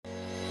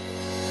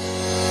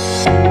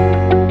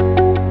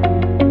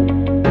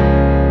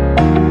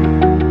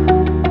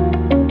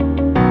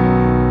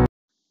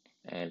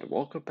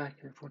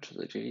to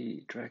the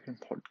J Dragon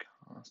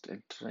podcast,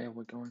 and today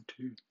we're going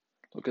to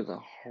look at the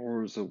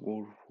horrors of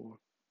World War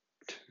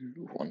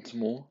II once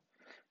more,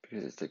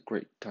 because it's a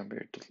great time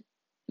period to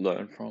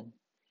learn from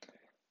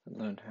and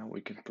learn how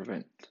we can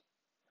prevent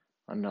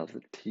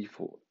another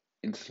T4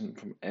 incident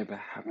from ever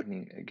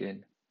happening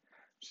again.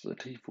 So the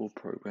T4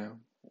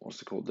 program,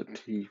 also called the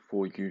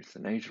T4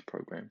 Euthanasia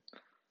program,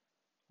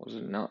 was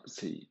a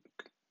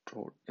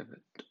Nazi-controlled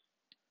effort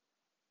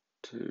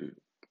to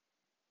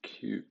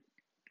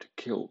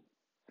kill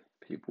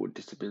people with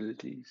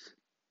disabilities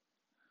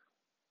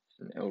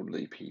and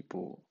elderly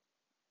people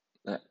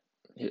that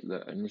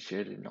Hitler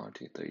initiated in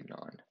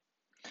 1939.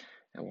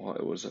 And while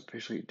it was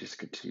officially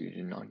discontinued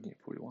in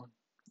 1941,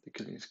 the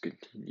killings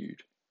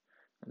continued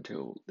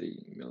until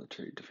the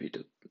military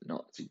defeated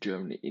Nazi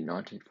Germany in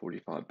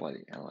 1945 by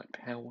the Allied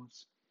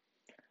powers.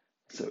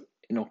 So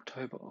in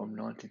October of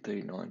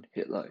 1939,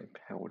 Hitler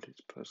empowered his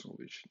personal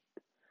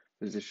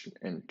physician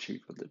and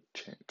chief of the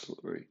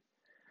chancellery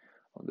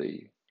of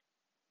the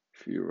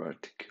Führer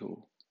to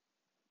kill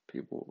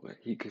people that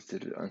he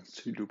considered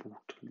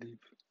unsuitable to live.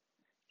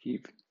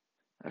 He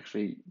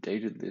actually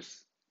dated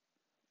this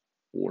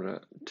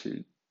order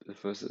to the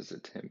 1st of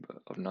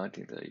September of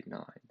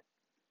 1939,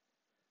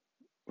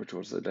 which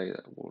was the day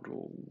that World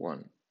War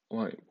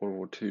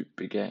II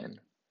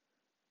began,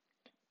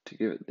 to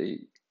give it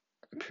the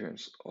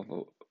appearance of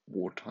a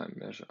wartime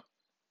measure.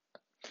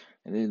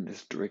 And in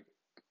this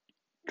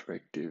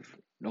directive,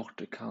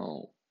 Dr.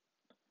 Karl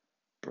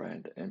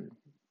Brandt and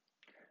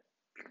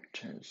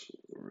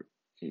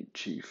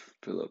Chancellor-in-Chief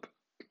Philip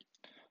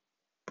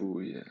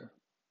Bouyer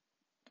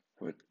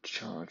were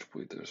charged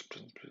with the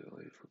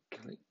responsibility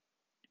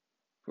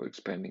for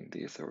expanding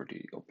the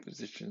authority of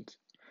physicians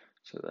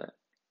so that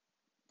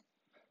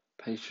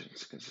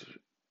patients considered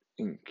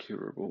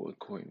incurable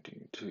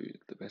according to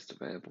the best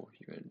available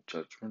human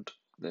judgment,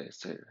 their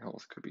state of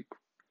health could be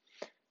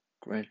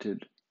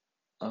granted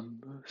a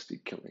mercy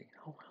killing.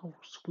 How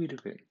sweet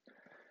of it.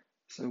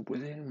 So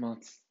within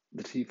months,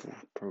 the T4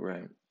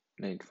 program,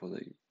 named for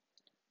the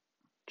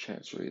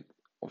chancellery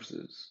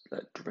officers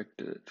that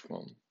directed it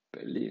from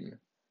Berlin,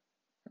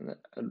 and that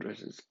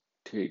addresses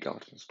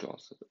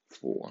Tiergartenstrasse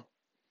 4,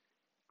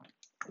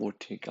 or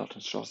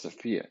Tiergartenstrasse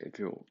 4 if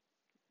you're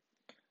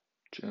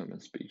German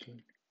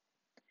speaking,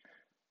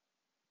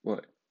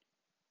 were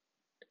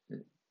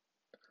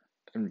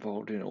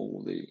involved in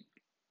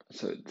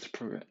this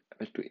program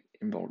actually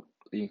involved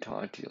the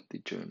entirety of the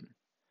German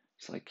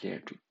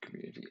psychiatric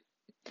community,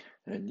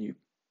 and a new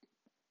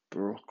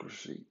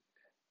bureaucracy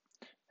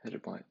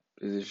headed by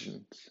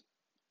physicians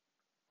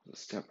was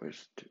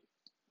established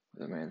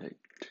with a mandate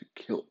to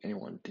kill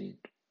anyone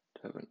deemed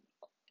to have a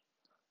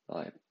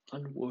life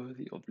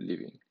unworthy of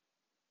living.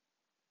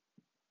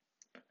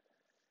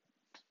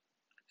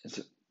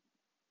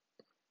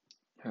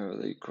 However,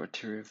 the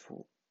criteria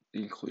for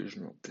the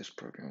inclusion of this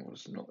program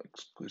was not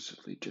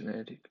exclusively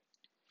genetic,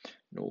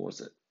 nor was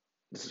it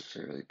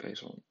necessarily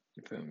based on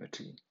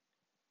infirmity.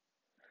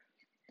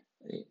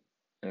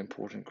 An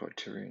important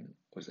criterion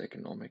was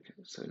economic,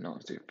 so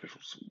Nazi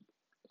officials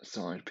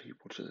assigned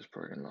people to this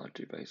program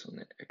largely based on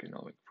their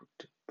economic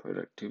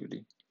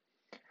productivity.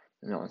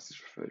 The Nazis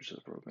referred to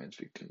the program's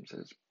victims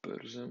as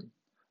burdensome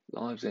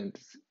lives and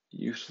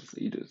useless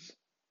leaders.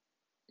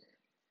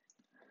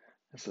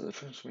 And so the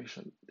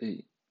transformation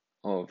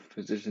of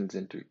physicians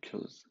into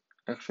killers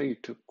actually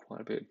took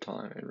quite a bit of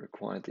time and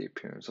required the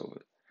appearance of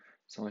a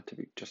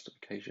scientific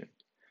justification.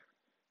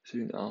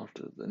 Soon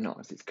after the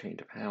Nazis came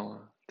to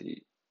power,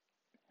 the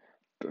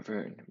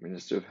Bavarian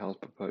Minister of Health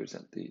proposed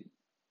that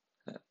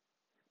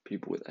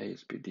people with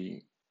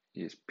ASPD,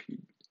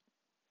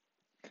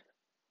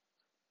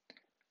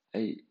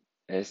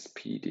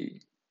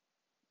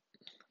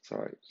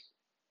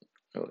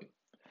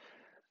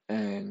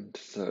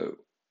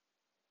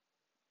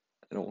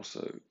 and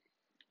also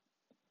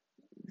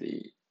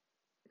the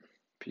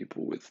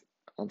people with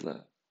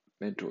other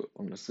mental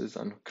illnesses.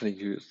 I'm not going to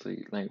use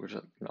the language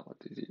that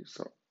Nazis use,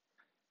 sorry,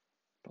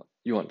 but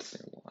you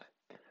understand why.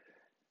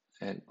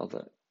 And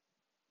other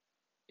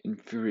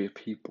inferior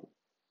people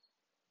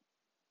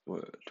were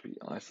to be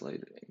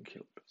isolated and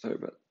killed. So,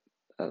 but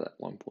at that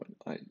one point,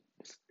 I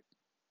just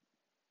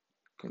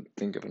couldn't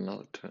think of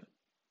another term.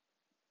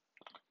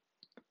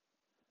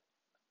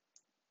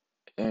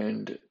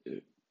 And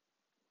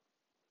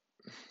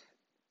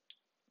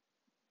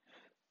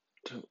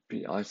to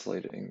be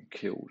isolated and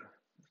killed,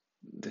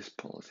 this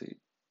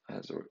policy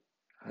had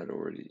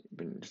already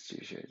been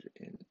initiated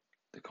in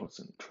the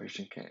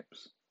concentration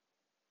camps,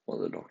 while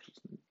the doctors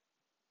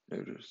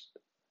noticed.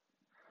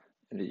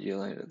 And a year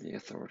later, the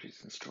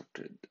authorities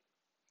instructed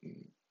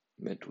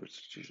mental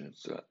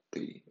institutions throughout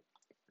the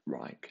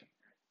Reich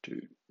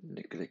to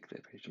neglect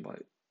their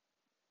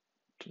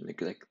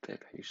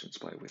patients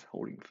by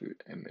withholding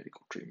food and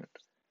medical treatment.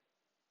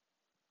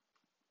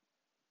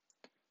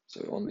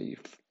 So on the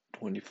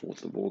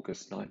 24th of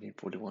August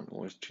 1941,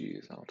 almost 2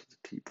 years after the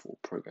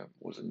T4 program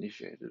was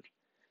initiated,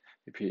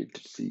 it appeared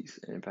to cease,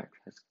 and in fact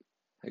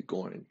had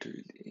gone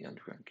into the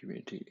underground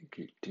community and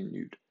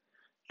continued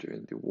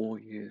during the war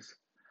years,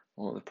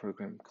 while the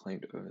program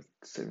claimed over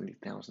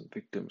 70,000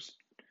 victims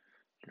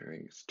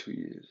during its 2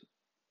 years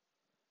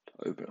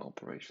to open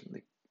operation.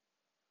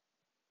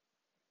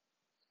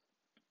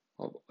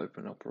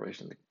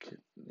 The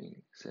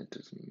killing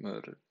centers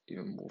murdered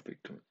even more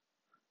victims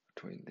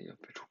between the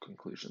official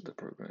conclusion of the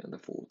program and the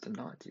fall of the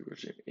Nazi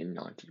regime in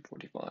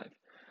 1945.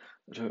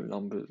 The total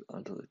numbers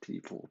under the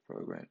T4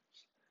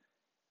 programs,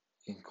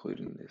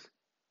 including this,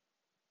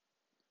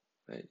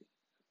 they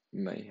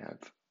may have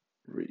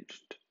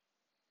reached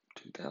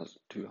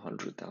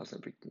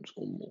 200,000 victims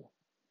or more.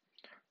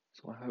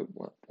 So I hope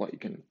what you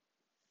can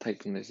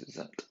take from this is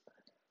that,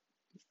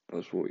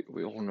 first of all,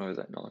 we all know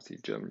that Nazi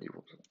Germany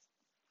was a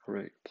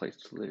great place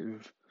to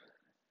live.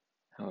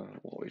 However,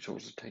 what we should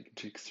also take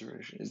into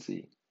consideration is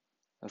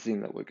a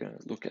thing that we're going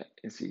to look at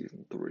in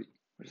season 3,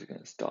 which is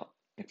going to start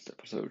next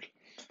episode,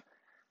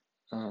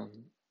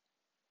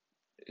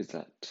 is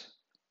that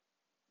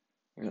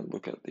we're going to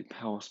look at the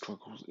power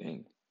struggles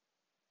in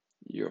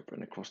Europe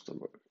and across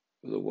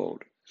the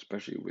world,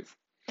 especially with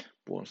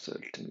more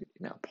uncertainty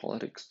in our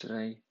politics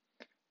today.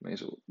 May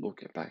as well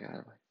look back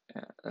at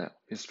our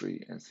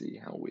history and see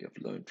how we have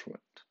learned from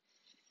it,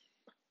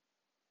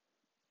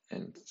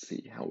 and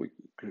see how we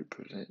could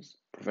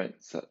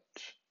prevent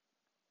such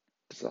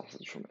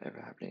disasters from ever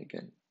happening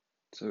again.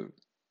 So,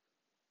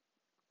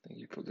 thank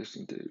you for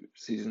listening to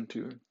season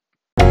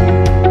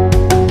 2.